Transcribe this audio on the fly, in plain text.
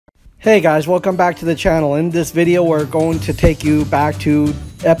Hey guys, welcome back to the channel. In this video we're going to take you back to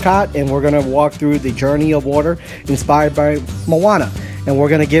Epcot and we're going to walk through the Journey of Water inspired by Moana, and we're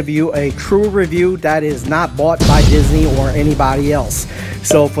going to give you a true review that is not bought by Disney or anybody else.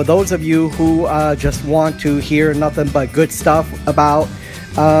 So for those of you who just want to hear nothing but good stuff about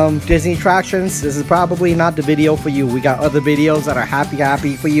Disney attractions, this is probably not the video for you. We got other videos that are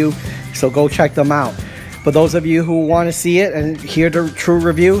happy for you, so go check them out. For those of you who want to see it and hear the true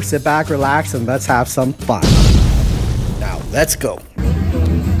review, sit back, relax, and let's have some fun. Now, let's go.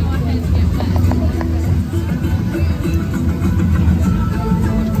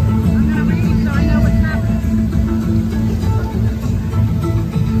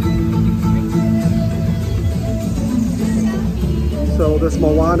 So this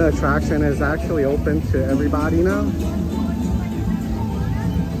Moana attraction is actually open to everybody now.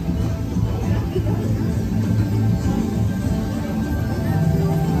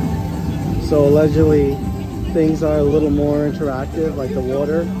 So allegedly, things are a little more interactive, like the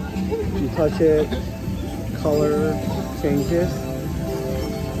water. You touch it, color changes.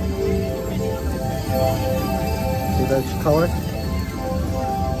 See that color?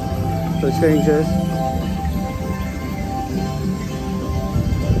 So it changes.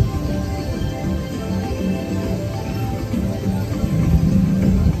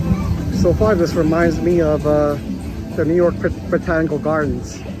 So far, this reminds me of the New York Botanical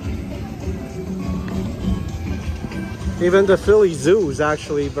Gardens. Even the Philly Zoo is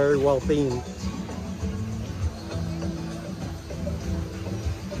actually very well themed.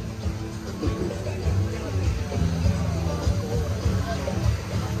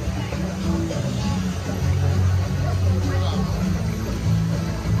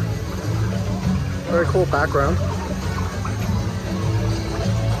 Very cool background.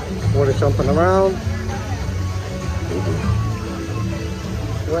 Water jumping around.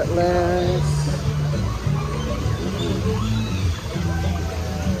 Wetlands.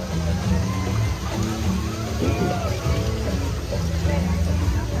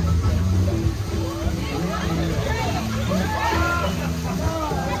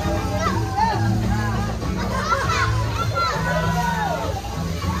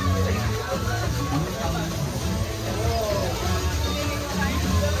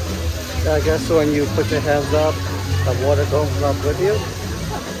 I guess when you put your hands up, the water goes up with you.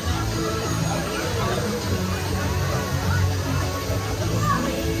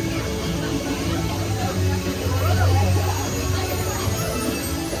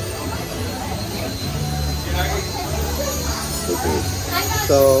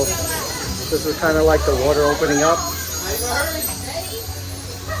 So this is kind of like the water opening up.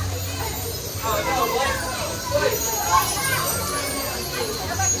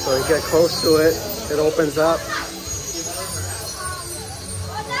 So you get close to it, it opens up.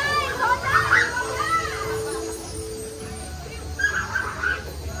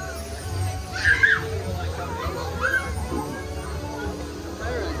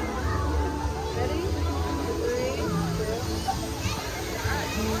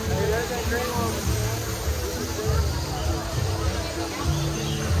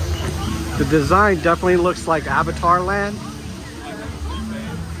 The design definitely looks like Avatar Land.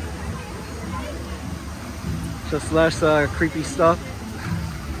 Just less creepy stuff.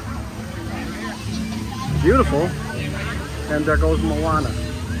 Beautiful. And there goes Moana.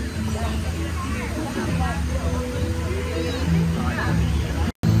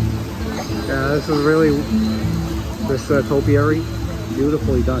 Yeah, this is really, this topiary,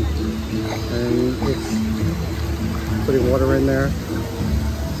 beautifully done. And it's putting water in there.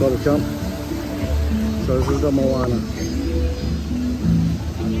 So to jump. So this is the Moana.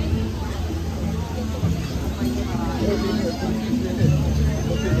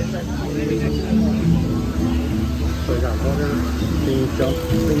 So we got water being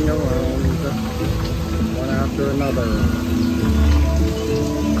jumping around one after another.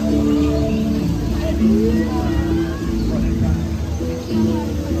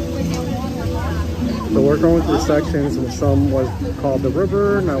 So we're going through sections, and some was called the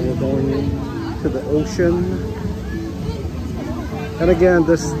river. Now we're going to the ocean. And again,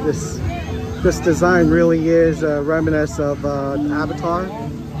 this design really is a reminiscent of Avatar.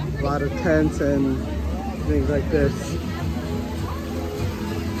 A lot of tents and things like this.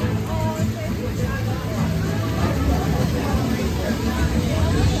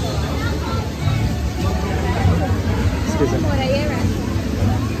 Excuse me.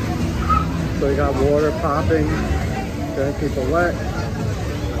 So you got water popping, getting people wet.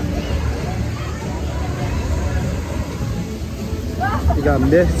 You got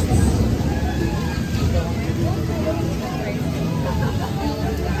mists.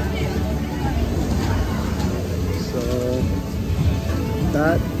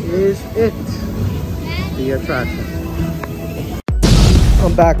 is it, the attraction.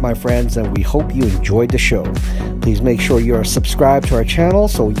 I'm back, my friends, and we hope you enjoyed the show. Please make sure you are subscribed to our channel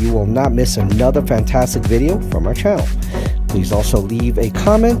so you will not miss another fantastic video from our channel. Please also leave a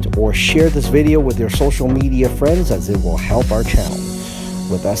comment or share this video with your social media friends, as it will help our channel.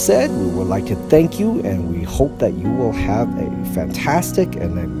 With that said, we would like to thank you, and we hope that you will have a fantastic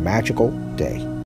and a magical day.